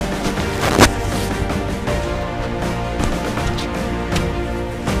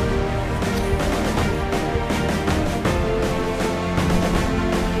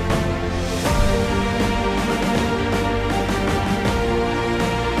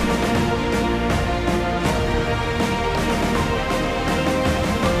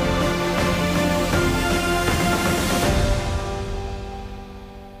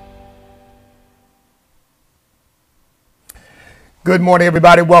Good morning,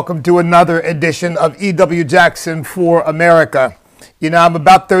 everybody. Welcome to another edition of E.W. Jackson for America. You know, I'm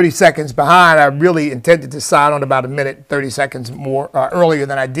about 30 seconds behind. I really intended to sign on about a minute, 30 seconds more earlier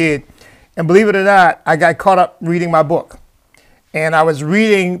than I did. And believe it or not, I got caught up reading my book. And I was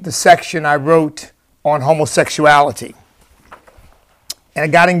reading the section I wrote on homosexuality. And I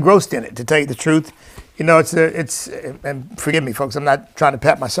got engrossed in it, to tell you the truth. You know, and forgive me, folks, I'm not trying to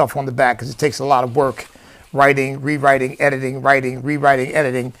pat myself on the back because it takes a lot of work. Writing, rewriting, editing, writing, rewriting,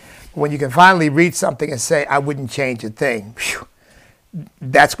 editing. When you can finally read something and say, I wouldn't change a thing, whew,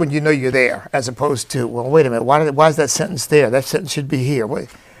 that's when you know you're there, as opposed to, well, wait a minute, why is that sentence there? That sentence should be here. Wait.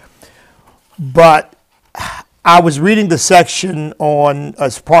 But I was reading the section on,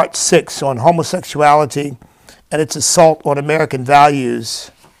 as part 6, on homosexuality and its assault on American values.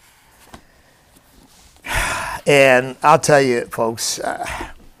 And I'll tell you, folks,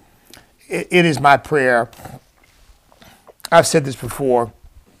 it is my prayer. I've said this before.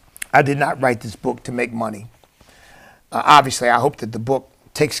 I did not write this book to make money. Obviously, I hope that the book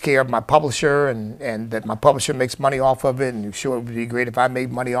takes care of my publisher and that my publisher makes money off of it. And I'm sure it would be great if I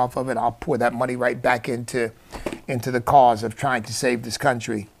made money off of it. I'll pour that money right back into the cause of trying to save this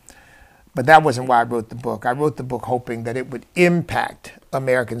country. But that wasn't why I wrote the book. I wrote the book hoping that it would impact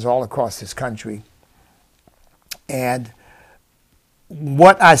Americans all across this country. And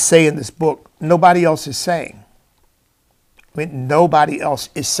what I say in this book, nobody else is saying. I mean, nobody else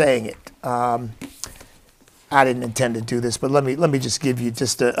is saying it. I didn't intend to do this, but let me just give you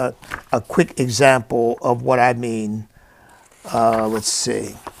just a quick example of what I mean. Let's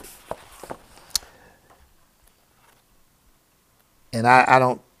see. And I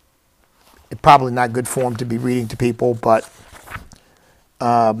don't, it's probably not good form to be reading to people, but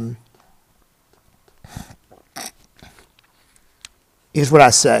here's what I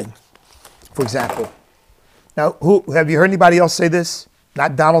say, for example. Now, have you heard anybody else say this?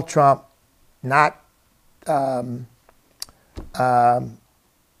 Not Donald Trump, not, none of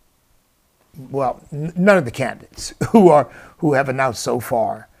the candidates who have announced so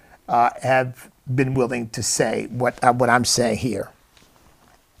far have been willing to say what I'm saying here.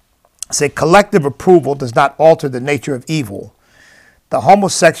 Say collective approval does not alter the nature of evil. The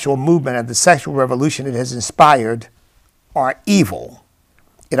homosexual movement and the sexual revolution it has inspired are evil.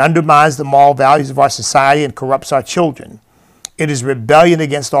 It undermines the moral values of our society and corrupts our children. It is rebellion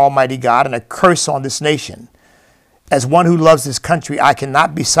against Almighty God and a curse on this nation. As one who loves this country, I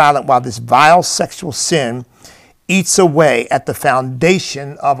cannot be silent while this vile sexual sin eats away at the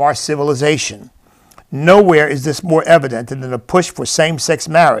foundation of our civilization. Nowhere is this more evident than in a push for same-sex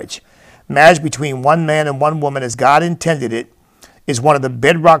marriage. Marriage between one man and one woman as God intended it is one of the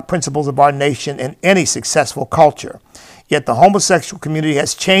bedrock principles of our nation and any successful culture. Yet the homosexual community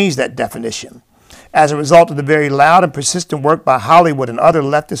has changed that definition. As a result of the very loud and persistent work by Hollywood and other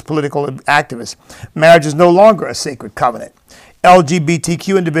leftist political activists, marriage is no longer a sacred covenant.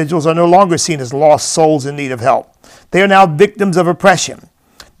 LGBTQ individuals are no longer seen as lost souls in need of help. They are now victims of oppression.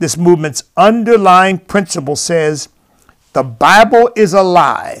 This movement's underlying principle says the Bible is a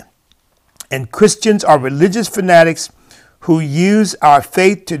lie, and Christians are religious fanatics who use our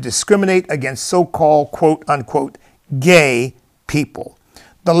faith to discriminate against so-called, quote unquote, gay people.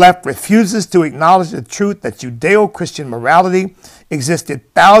 The left refuses to acknowledge the truth that Judeo-Christian morality existed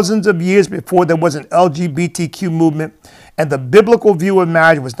thousands of years before there was an LGBTQ movement, and the biblical view of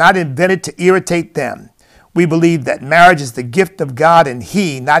marriage was not invented to irritate them. We believe that marriage is the gift of God, and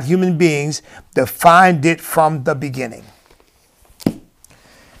He, not human beings, defined it from the beginning.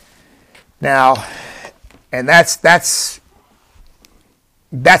 Now, and that's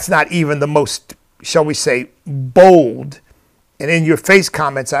not even the most, shall we say, bold and in-your-face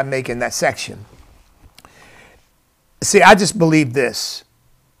comments I make in that section. See, I just believe this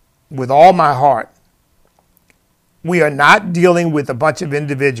with all my heart. We are not dealing with a bunch of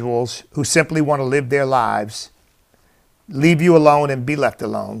individuals who simply want to live their lives, leave you alone and be left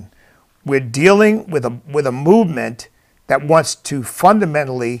alone. We're dealing with a movement that wants to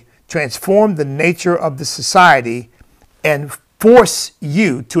fundamentally transform the nature of the society and force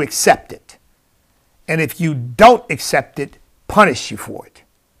you to accept it. And if you don't accept it, punish you for it.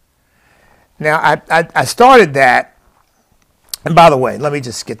 Now, I started that, and by the way, let me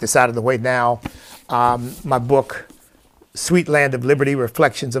just get this out of the way now. My book, Sweet Land of Liberty,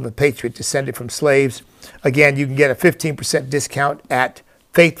 Reflections of a Patriot Descended from Slaves. Again, you can get a 15% discount at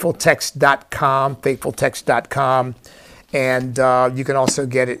faithfultext.com, faithfultext.com. And you can also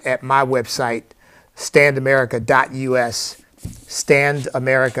get it at my website, standamerica.us. Stand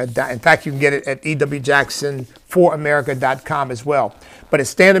America. In fact, you can get it at ewjackson4america.com as well. But at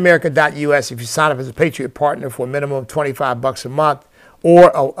standamerica.us, if you sign up as a Patriot Partner for a minimum of $25 a month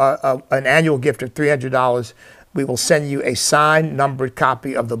or an annual gift of $300, we will send you a signed, numbered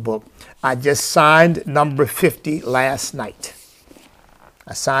copy of the book. I just signed number 50 last night.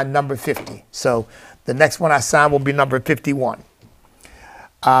 I signed number 50. So the next one I sign will be number 51.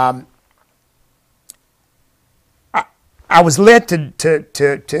 I was led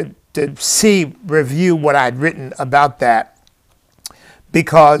to review what I'd written about that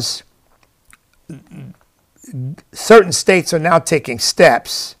because certain states are now taking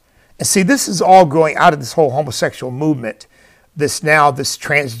steps. And see, this is all growing out of this whole homosexual movement. This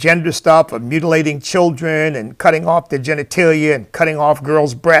transgender stuff of mutilating children and cutting off their genitalia and cutting off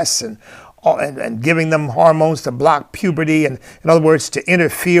girls' breasts and giving them hormones to block puberty. And in other words, to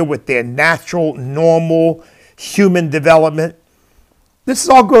interfere with their natural, normal human development. This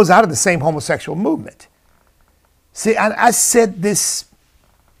all grows out of the same homosexual movement. See, I said this,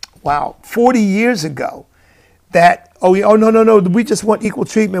 40 years ago that, no, we just want equal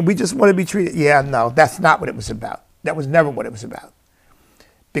treatment. We just want to be treated. Yeah, no, that's not what it was about. That was never what it was about.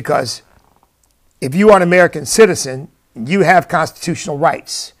 Because if you are an American citizen, you have constitutional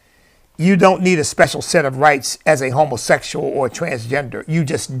rights. You don't need a special set of rights as a homosexual or transgender. You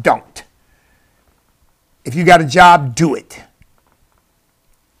just don't. If you got a job, do it.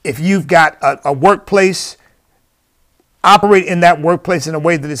 If you've got a workplace, operate in that workplace in a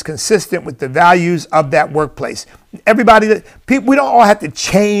way that is consistent with the values of that workplace. We don't all have to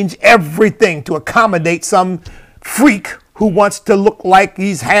change everything to accommodate some freak who wants to look like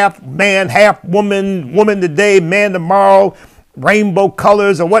he's half man, half woman, woman today, man tomorrow, rainbow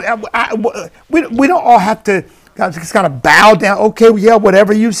colors or whatever. We don't all have to just kind of bow down. Okay, yeah,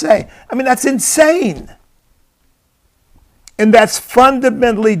 whatever you say. I mean, that's insane. And that's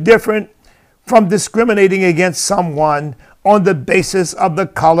fundamentally different from discriminating against someone on the basis of the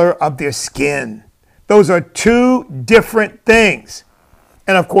color of their skin. Those are two different things.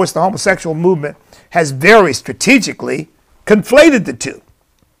 And of course, the homosexual movement has very strategically conflated the two.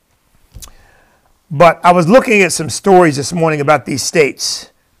 But I was looking at some stories this morning about these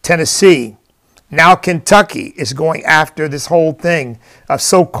states. Tennessee, now Kentucky is going after this whole thing of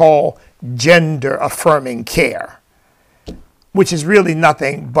so-called gender affirming care, which is really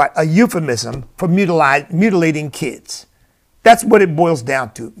nothing but a euphemism for mutilating kids. That's what it boils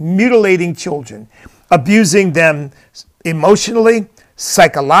down to, mutilating children, abusing them emotionally,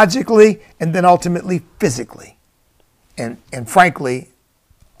 psychologically, and then ultimately physically. And frankly,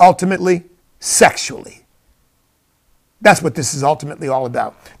 ultimately, sexually. That's what this is ultimately all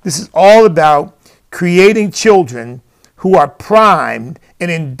about. This is all about creating children who are primed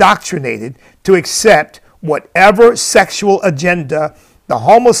and indoctrinated to accept whatever sexual agenda the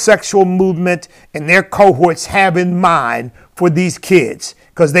homosexual movement and their cohorts have in mind for these kids,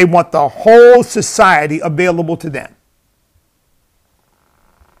 because they want the whole society available to them.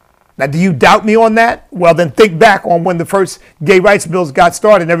 Now, do you doubt me on that? Well, then think back on when the first gay rights bills got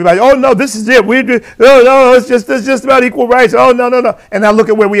started and everybody, oh no, this is it. It's just about equal rights. Oh, no. And now look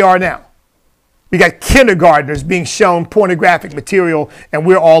at where we are now. We got kindergartners being shown pornographic material, and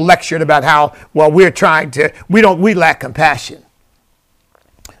we're all lectured about how, well, we lack compassion.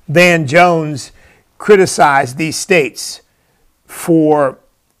 Van Jones criticized these states for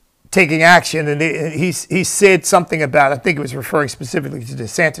taking action, and he said something about, I think it was referring specifically to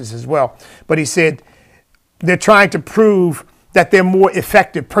DeSantis as well, but he said they're trying to prove that they're more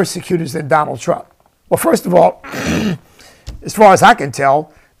effective persecutors than Donald Trump. Well, first of all, as far as I can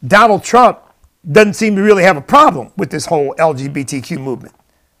tell, Donald Trump doesn't seem to really have a problem with this whole LGBTQ movement.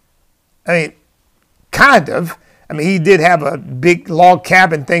 I mean, kind of. I mean, he did have a big log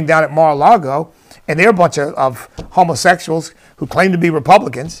cabin thing down at Mar-a-Lago, and there are a bunch of homosexuals who claim to be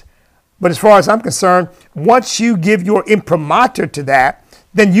Republicans. But as far as I'm concerned, once you give your imprimatur to that,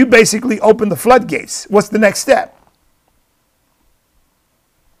 then you basically open the floodgates. What's the next step?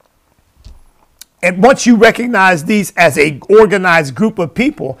 And once you recognize these as an organized group of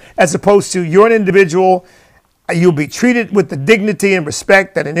people, as opposed to you're an individual, you'll be treated with the dignity and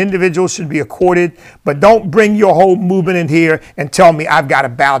respect that an individual should be accorded, but don't bring your whole movement in here and tell me I've got to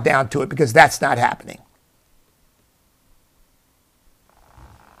bow down to it, because that's not happening.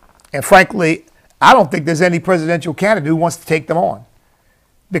 And frankly, I don't think there's any presidential candidate who wants to take them on,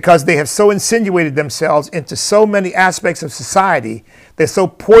 because they have so insinuated themselves into so many aspects of society. They're so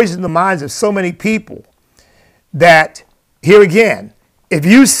poisoned the minds of so many people that, here again, if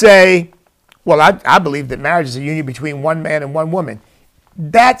you say, well, I believe that marriage is a union between one man and one woman,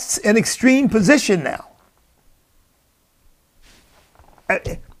 that's an extreme position now.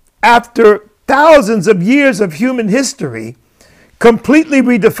 after thousands of years of human history, completely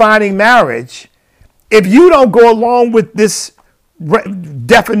redefining marriage, if you don't go along with this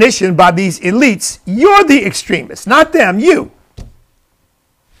definition by these elites, you're the extremist, not them, you.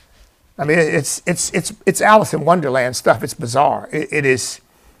 I mean, it's Alice in Wonderland stuff. It's bizarre. It is.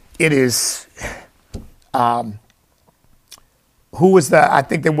 Who was the? I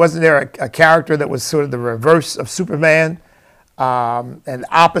think wasn't there a character that was sort of the reverse of Superman, and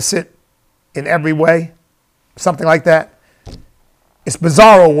opposite in every way, something like that. It's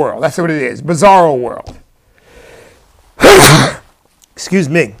Bizarro World. That's what it is. Bizarro World. Excuse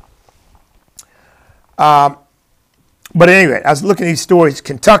me. But anyway, I was looking at these stories.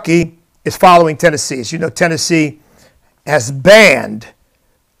 Kentucky is following Tennessee. As you know, Tennessee has banned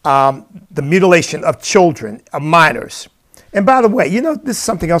the mutilation of children, of minors. And by the way, you know, this is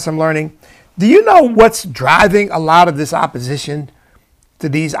something else I'm learning. Do you know what's driving a lot of this opposition to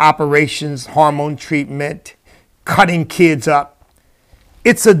these operations, hormone treatment, cutting kids up?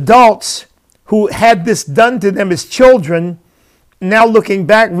 It's adults who had this done to them as children, now looking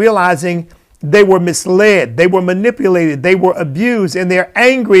back, realizing they were misled, they were manipulated, they were abused, and they're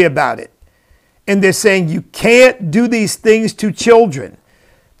angry about it. And they're saying you can't do these things to children,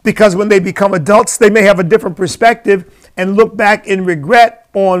 because when they become adults, they may have a different perspective and look back in regret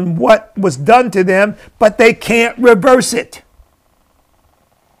on what was done to them, but they can't reverse it.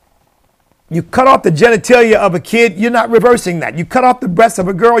 You cut off the genitalia of a kid, you're not reversing that. You cut off the breasts of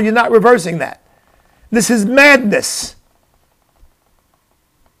a girl, you're not reversing that. This is madness.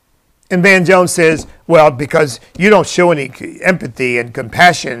 And Van Jones says, well, because you don't show any empathy and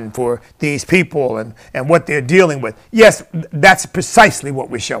compassion for these people and what they're dealing with. Yes, that's precisely what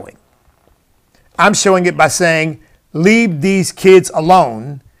we're showing. I'm showing it by saying, leave these kids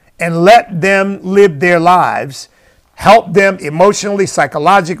alone and let them live their lives. Help them emotionally,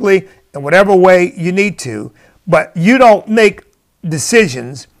 psychologically, in whatever way you need to. But you don't make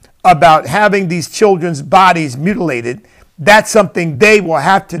decisions about having these children's bodies mutilated. That's something they will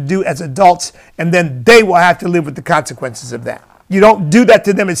have to do as adults, and then they will have to live with the consequences of that. You don't do that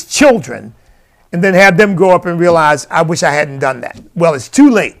to them as children and then have them grow up and realize, I wish I hadn't done that. Well, it's too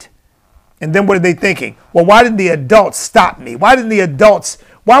late. And then what are they thinking? Well, why didn't the adults stop me? Why weren't the adults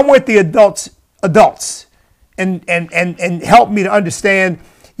adults and help me to understand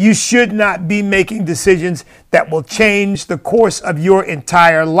you should not be making decisions that will change the course of your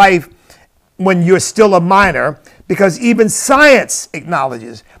entire life when you're still a minor, because even science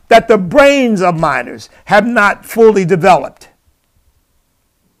acknowledges that the brains of minors have not fully developed,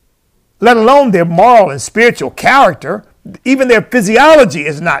 let alone their moral and spiritual character. Even their physiology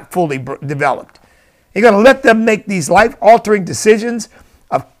is not fully developed. You're going to let them make these life-altering decisions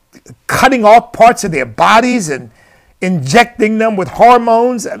of cutting off parts of their bodies and injecting them with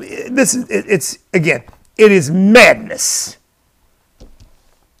hormones. I mean, it is madness.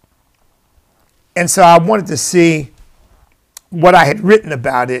 And so I wanted to see what I had written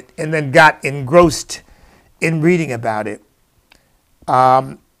about it and then got engrossed in reading about it.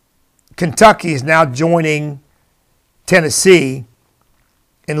 Kentucky is now joining Tennessee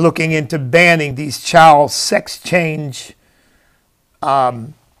in looking into banning these child sex change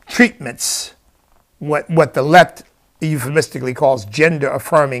treatments, what the left euphemistically calls gender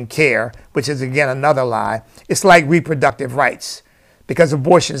affirming care, which is again another lie. It's like reproductive rights, because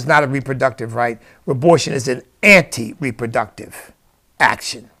abortion is not a reproductive right. Abortion is an anti-reproductive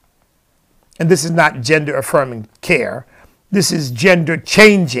action. And this is not gender affirming care. This is gender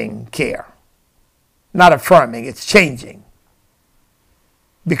changing care. Not affirming, it's changing.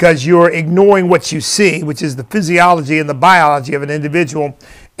 Because you're ignoring what you see, which is the physiology and the biology of an individual,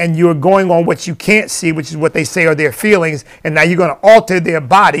 and you're going on what you can't see, which is what they say are their feelings, and now you're going to alter their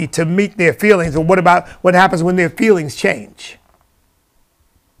body to meet their feelings. And what happens when their feelings change?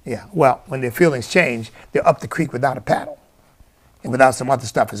 Yeah, well, when their feelings change, they're up the creek without a paddle and without some other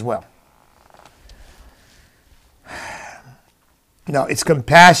stuff as well. No, it's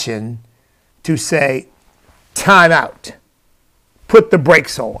compassion to say, time out, put the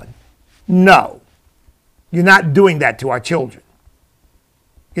brakes on. No, you're not doing that to our children.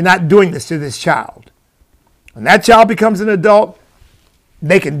 You're not doing this to this child. When that child becomes an adult,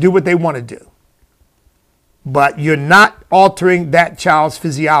 they can do what they want to do. But you're not altering that child's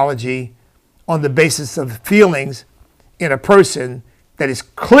physiology on the basis of feelings in a person that is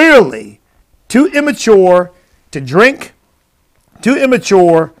clearly too immature to drink, too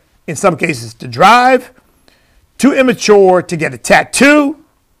immature in some cases to drive, too immature to get a tattoo,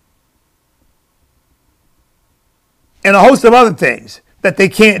 and a host of other things that they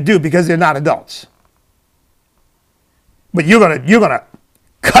can't do because they're not adults. But you're gonna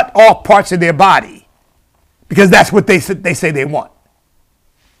cut off parts of their body because that's what they say they want.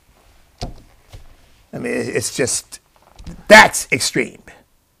 I mean, it's just, that's extreme.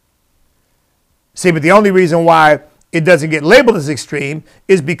 See, but the only reason why it doesn't get labeled as extreme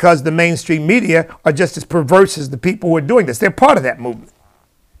is because the mainstream media are just as perverse as the people who are doing this. They're part of that movement.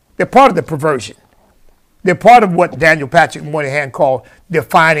 They're part of the perversion. They're part of what Daniel Patrick Moynihan called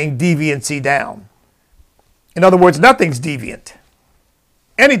defining deviancy down. In other words, nothing's deviant.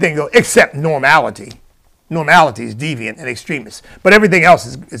 Anything goes except normality. Normality is deviant and extremist, but everything else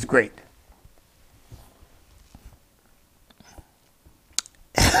is great.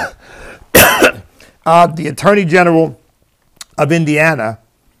 The Attorney General of Indiana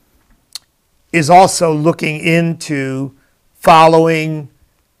is also looking into following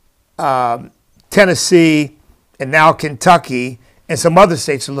Tennessee and now Kentucky, and some other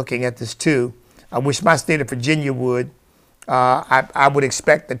states are looking at this too. I wish my state of Virginia would. I would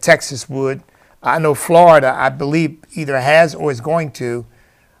expect that Texas would. I know Florida, I believe, either has or is going to.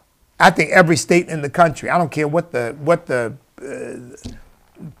 I think every state in the country, I don't care what the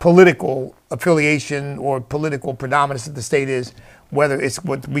political affiliation or political predominance of the state is, whether it's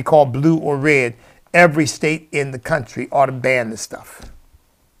what we call blue or red, every state in the country ought to ban this stuff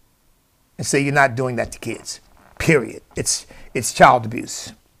and say you're not doing that to kids, period. It's child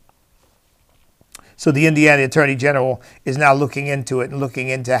abuse. So the Indiana Attorney General is now looking into it and looking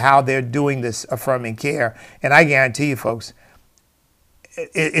into how they're doing this affirming care. And I guarantee you, folks,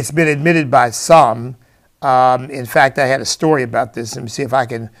 it's been admitted by some. In fact, I had a story about this. Let me see if I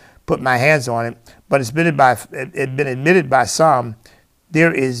can put my hands on it. But it's been admitted by some.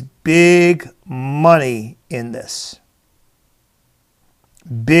 There is big money in this.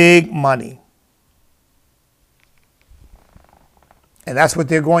 Big money. And that's what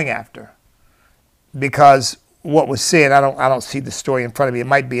they're going after. Because what was said, I don't see the story in front of me. It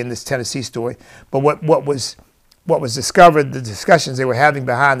might be in this Tennessee story. But what was discovered, the discussions they were having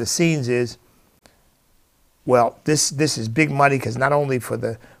behind the scenes is, well, this is big money because not only for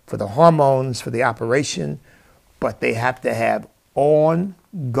the hormones, for the operation, but they have to have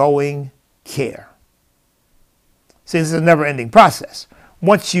ongoing care. See, this is a never-ending process.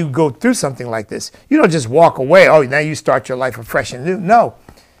 Once you go through something like this, you don't just walk away, oh, now you start your life afresh and new. No,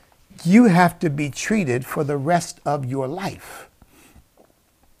 you have to be treated for the rest of your life.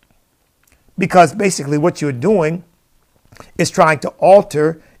 Because basically what you're doing is trying to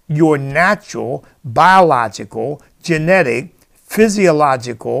alter your natural, biological, genetic,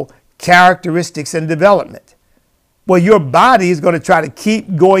 physiological characteristics and development. Well, your body is going to try to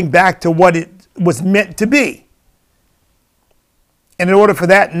keep going back to what it was meant to be. And in order for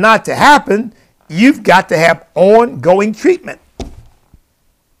that not to happen, you've got to have ongoing treatment.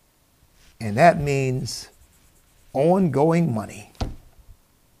 And that means ongoing money.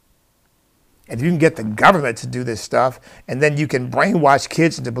 And if you can get the government to do this stuff, and then you can brainwash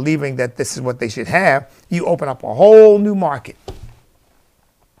kids into believing that this is what they should have, you open up a whole new market.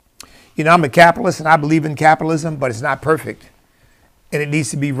 You know, I'm a capitalist and I believe in capitalism, but it's not perfect. And it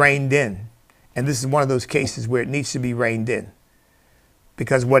needs to be reined in. And this is one of those cases where it needs to be reined in.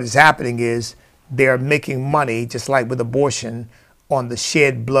 Because what is happening is they're making money, just like with abortion, on the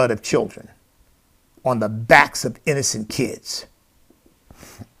shed blood of children, on the backs of innocent kids.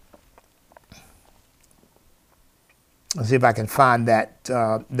 Let's see if I can find that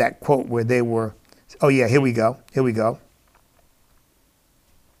that quote where they were. Oh yeah, here we go. Here we go.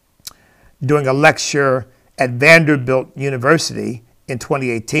 During a lecture at Vanderbilt University in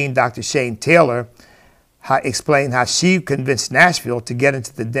 2018, Dr. Shane Taylor explained how she convinced Nashville to get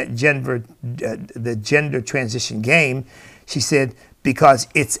into the gender transition game. She said, because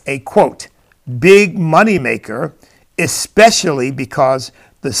it's a, quote, big moneymaker, especially because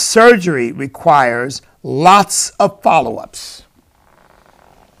the surgery requires lots of follow-ups.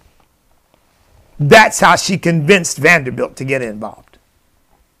 That's how she convinced Vanderbilt to get involved.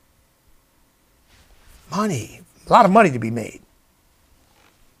 Money, a lot of money to be made.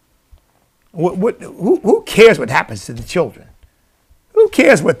 Who cares what happens to the children? Who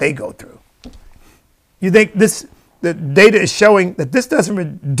cares what they go through? You think the data is showing that this doesn't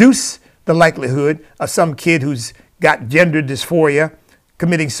reduce the likelihood of some kid who's got gender dysphoria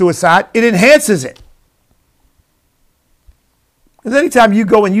committing suicide. It enhances it. Because anytime you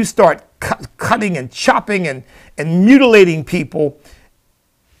go and you start cutting and chopping and mutilating people,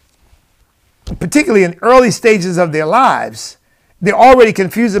 particularly in early stages of their lives, they're already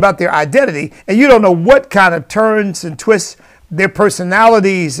confused about their identity, and you don't know what kind of turns and twists their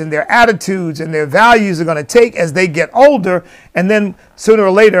personalities and their attitudes and their values are going to take as they get older, and then sooner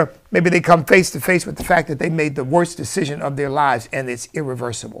or later Maybe they come face to face with the fact that they made the worst decision of their lives and it's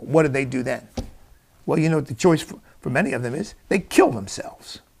irreversible. What do they do then? Well, you know what the choice for many of them is? They kill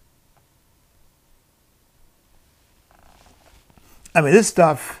themselves. I mean, this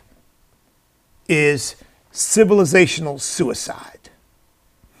stuff is civilizational suicide.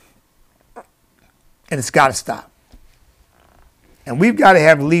 And it's got to stop. And we've got to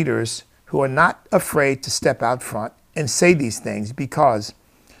have leaders who are not afraid to step out front and say these things, because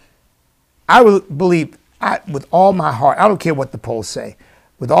I will believe with all my heart, I don't care what the polls say,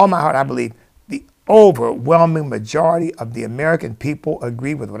 with all my heart, I believe the overwhelming majority of the American people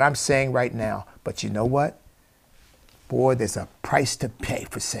agree with what I'm saying right now. But you know what? Boy, there's a price to pay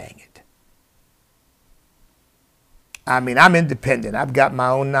for saying it. I mean, I'm independent. I've got my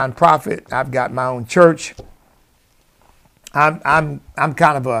own nonprofit. I've got my own church. I'm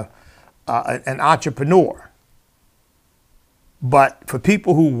kind of an entrepreneur. But for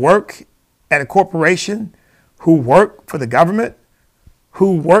people who work at a corporation, who work for the government,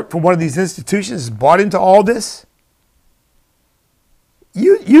 who work for one of these institutions bought into all this,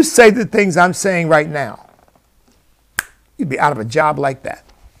 you say the things I'm saying right now, you'd be out of a job like that.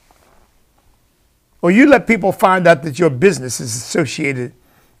 Or you let people find out that your business is associated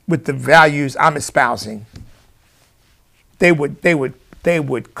with the values I'm espousing, they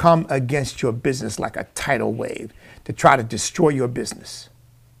would come against your business like a tidal wave to try to destroy your business.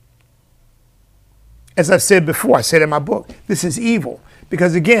 As I've said before, I said in my book, this is evil.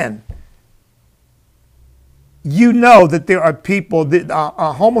 Because again, you know that there are people that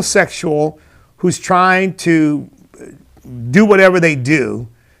are homosexual who's trying to do whatever they do,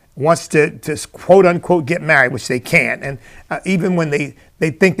 wants to quote unquote get married, which they can't. And even when they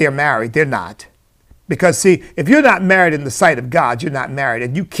think they're married, they're not. Because see, if you're not married in the sight of God, you're not married.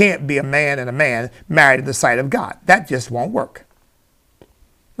 And you can't be a man and a man married in the sight of God. That just won't work.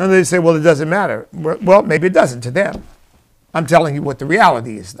 And they say, well, it doesn't matter. Well, maybe it doesn't to them. I'm telling you what the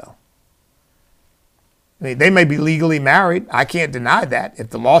reality is, though. I mean, they may be legally married. I can't deny that. If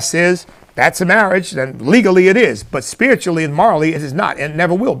the law says that's a marriage, then legally it is. But spiritually and morally, it is not, and it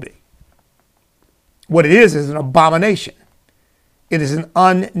never will be. What it is an abomination. It is an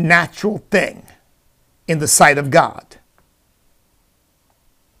unnatural thing in the sight of God.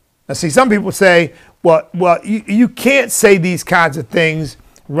 Now, see, some people say, well, you can't say these kinds of things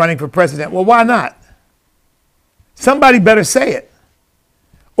running for president. Well, why not? Somebody better say it,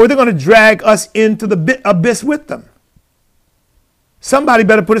 or they're going to drag us into the abyss with them. Somebody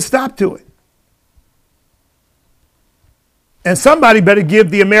better put a stop to it. And somebody better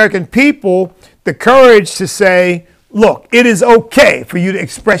give the American people the courage to say, look, it is okay for you to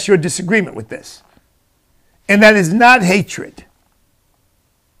express your disagreement with this. And that is not hatred.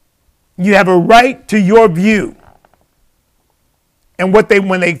 You have a right to your view. And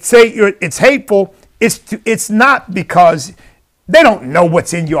when they say it's hateful, it's not because they don't know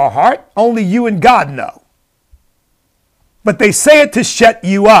what's in your heart. Only you and God know. But they say it to shut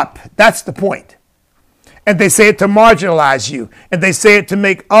you up. That's the point. And they say it to marginalize you. And they say it to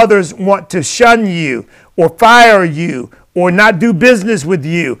make others want to shun you or fire you or not do business with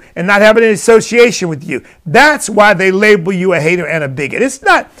you and not have any association with you. That's why they label you a hater and a bigot. It's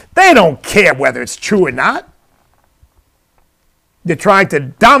not, they don't care whether it's true or not. They're trying to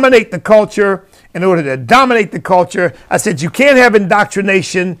dominate the culture. In order to dominate the culture, I said you can't have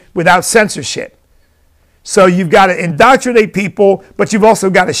indoctrination without censorship. So you've got to indoctrinate people, but you've also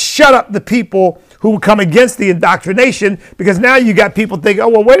got to shut up the people who come against the indoctrination, because now you got people thinking, oh,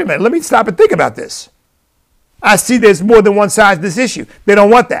 well, wait a minute, let me stop and think about this. I see there's more than one side to this issue. They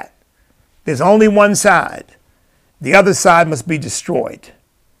don't want that. There's only one side. The other side must be destroyed.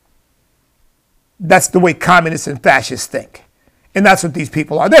 That's the way communists and fascists think. And that's what these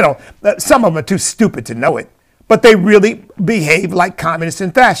people are. They don't, some of them are too stupid to know it, but they really behave like communists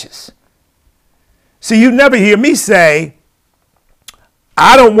and fascists. So you never hear me say,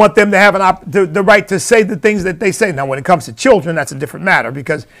 I don't want them to have the right to say the things that they say. Now, when it comes to children, that's a different matter,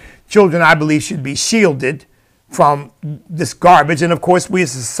 because children, I believe, should be shielded from this garbage. And of course, we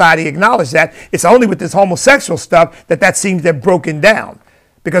as a society acknowledge that. It's only with this homosexual stuff that seems to have broken down,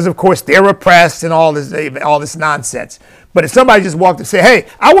 because of course they're oppressed and all this nonsense. But if somebody just walked and say, hey,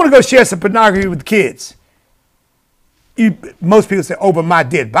 I want to go share some pornography with kids, most people say, over my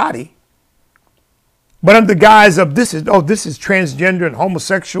dead body. But under the guise of this is transgender and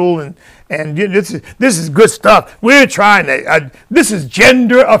homosexual and this is good stuff. We're trying to, this is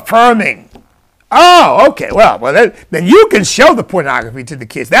gender affirming. Oh, okay, well then you can show the pornography to the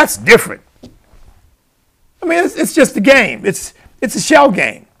kids. That's different. I mean, it's just a game. It's a shell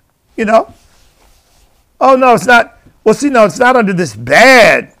game, you know. Oh no, it's not. Well, see, no, it's not under this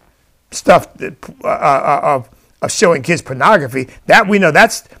bad stuff of showing kids pornography. That we know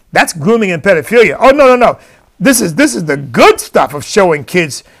that's grooming and pedophilia. Oh no. This is the good stuff of showing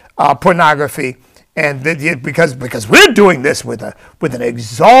kids pornography, and because we're doing this with an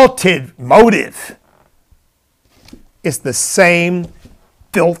exalted motive. It's the same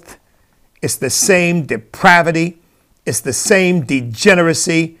filth. It's the same depravity. It's the same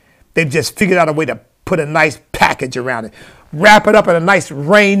degeneracy. They've just figured out a way to put a nice package around it. Wrap it up in a nice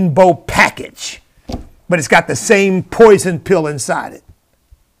rainbow package. But it's got the same poison pill inside it.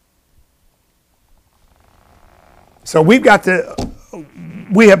 So we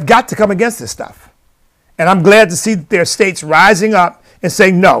have got to come against this stuff. And I'm glad to see that there are states rising up and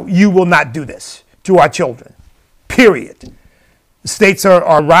saying, no, you will not do this to our children. Period. The states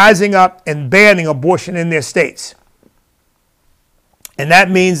are rising up and banning abortion in their states. And that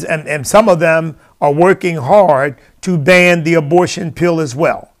means, and some of them are working hard to ban the abortion pill as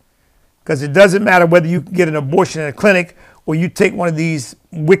well. Because it doesn't matter whether you get an abortion in a clinic or you take one of these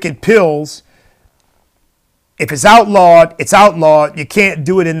wicked pills. If it's outlawed, it's outlawed. You can't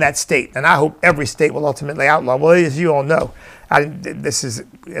do it in that state. And I hope every state will ultimately outlaw. Well, as you all know, this is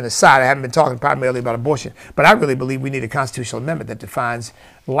an aside. I haven't been talking primarily about abortion. But I really believe we need a constitutional amendment that defines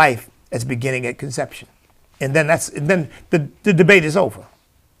life as beginning at conception. And then the debate is over.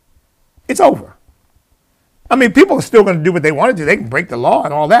 It's over. I mean, people are still going to do what they want to do. They can break the law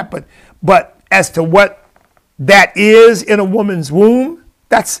and all that. But as to what that is in a woman's womb,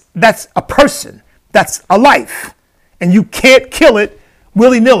 that's a person. That's a life. And you can't kill it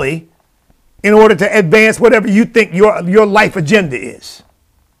willy-nilly in order to advance whatever you think your life agenda is.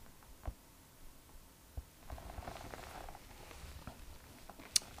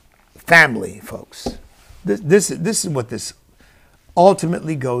 Family, folks. This is what this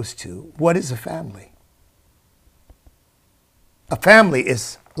ultimately goes to. What is a family? A family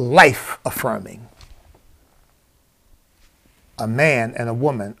is life affirming. A man and a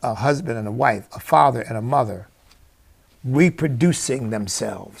woman, a husband and a wife, a father and a mother, reproducing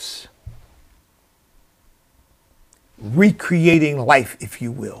themselves, recreating life, if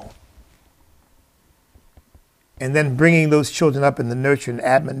you will, and then bringing those children up in the nurture and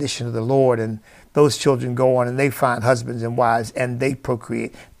admonition of the Lord, and those children go on and they find husbands and wives and they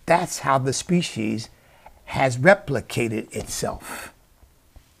procreate. That's how the species has replicated itself.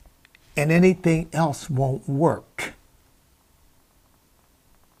 And anything else won't work.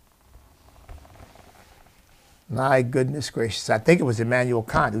 My goodness gracious. I think it was Immanuel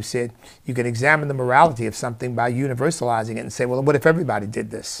Kant who said you can examine the morality of something by universalizing it and say, well, what if everybody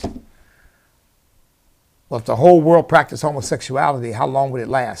did this? Well, if the whole world practiced homosexuality, how long would it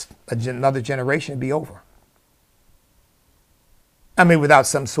last? Another generation would be over. I mean, without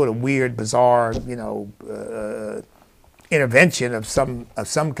some sort of weird, bizarre, intervention of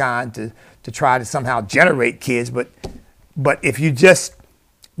some kind to try to somehow generate kids. But if you just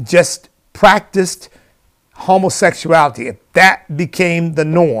practiced homosexuality, if that became the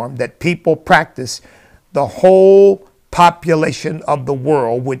norm that people practice, the whole population of the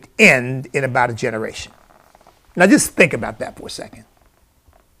world would end in about a generation. Now just think about that for a second.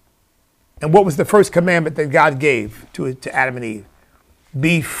 And what was the first commandment that God gave to Adam and Eve?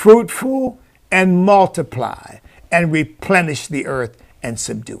 Be fruitful and multiply and replenish the earth and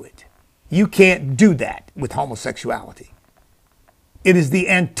subdue it. You can't do that with homosexuality. It is the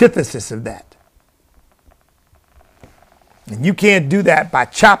antithesis of that. And you can't do that by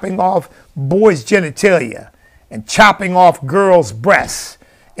chopping off boys' genitalia and chopping off girls' breasts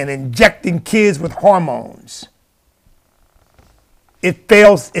and injecting kids with hormones. It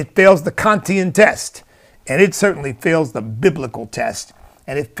fails the Kantian test, and it certainly fails the biblical test,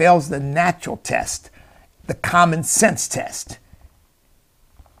 and it fails the natural test, the common sense test.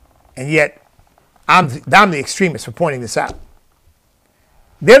 And yet, I'm the extremist for pointing this out.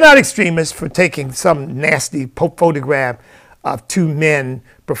 They're not extremists for taking some nasty photograph of two men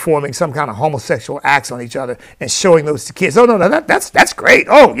performing some kind of homosexual acts on each other and showing those to kids. Oh no, that's great.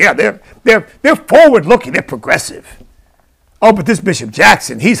 Oh yeah, they're forward looking. They're progressive. Oh, but this Bishop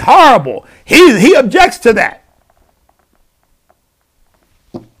Jackson, he's horrible. He objects to that.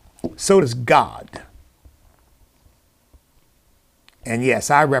 So does God. And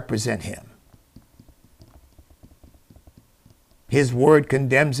yes, I represent him. His word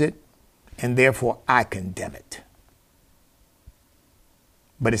condemns it, and therefore I condemn it.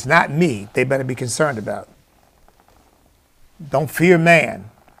 But it's not me they better be concerned about. Don't fear man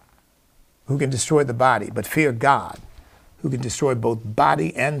who can destroy the body, but fear God who can destroy both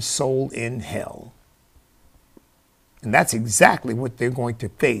body and soul in hell. And that's exactly what they're going to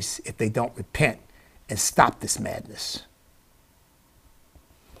face if they don't repent and stop this madness.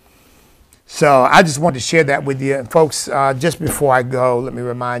 So I just wanted to share that with you. And folks, just before I go, let me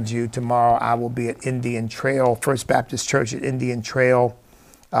remind you, tomorrow I will be at Indian Trail, First Baptist Church at Indian Trail.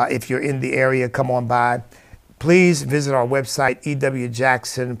 If you're in the area, come on by. Please visit our website,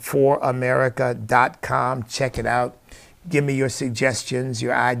 ewjacksonforamerica.com. Check it out. Give me your suggestions,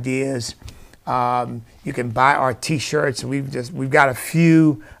 your ideas. You can buy our T-shirts. We've got a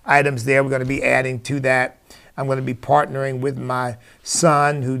few items there. We're going to be adding to that. I'm going to be partnering with my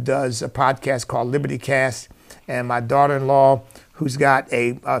son, who does a podcast called Liberty Cast, and my daughter-in-law, who's got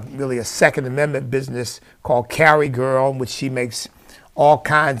really a Second Amendment business called Carry Girl, in which she makes all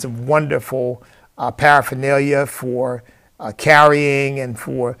kinds of wonderful paraphernalia for carrying and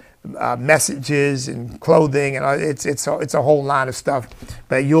for messages and clothing, and it's a whole line of stuff.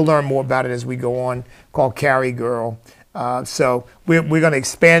 But you'll learn more about it as we go on. Called Carry Girl. So we're going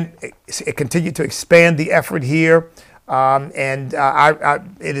to continue to expand the effort here, and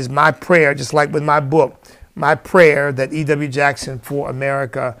it is my prayer, just like with my book, my prayer that E.W. Jackson for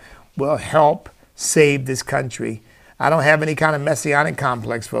America will help save this country. I don't have any kind of messianic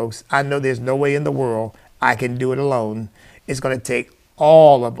complex, folks. I know there's no way in the world I can do it alone. It's going to take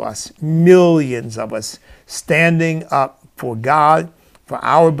all of us, millions of us, standing up for God, for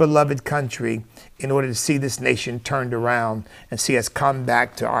our beloved country, in order to see this nation turned around and see us come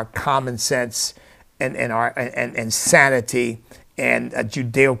back to our common sense and sanity and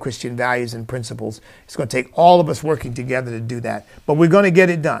Judeo-Christian values and principles. It's going to take all of us working together to do that. But we're going to get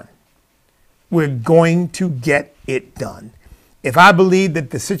it done. We're going to get it done. If I believed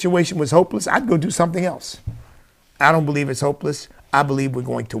that the situation was hopeless, I'd go do something else. I don't believe it's hopeless. I believe we're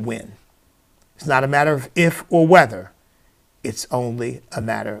going to win. It's not a matter of if or whether. It's only a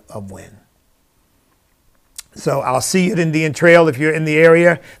matter of when. So I'll see you at Indian Trail if you're in the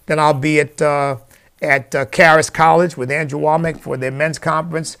area. Then I'll be at Caris College with Andrew Womack for their men's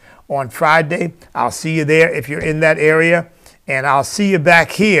conference on Friday. I'll see you there if you're in that area. And I'll see you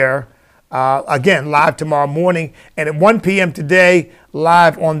back here, again, live tomorrow morning. And at 1 p.m. today,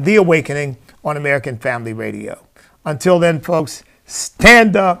 live on The Awakening on American Family Radio. Until then, folks,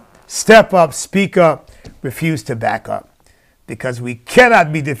 stand up, step up, speak up, refuse to back up. Because we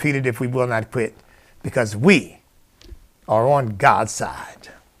cannot be defeated if we will not quit. Because we are on God's side.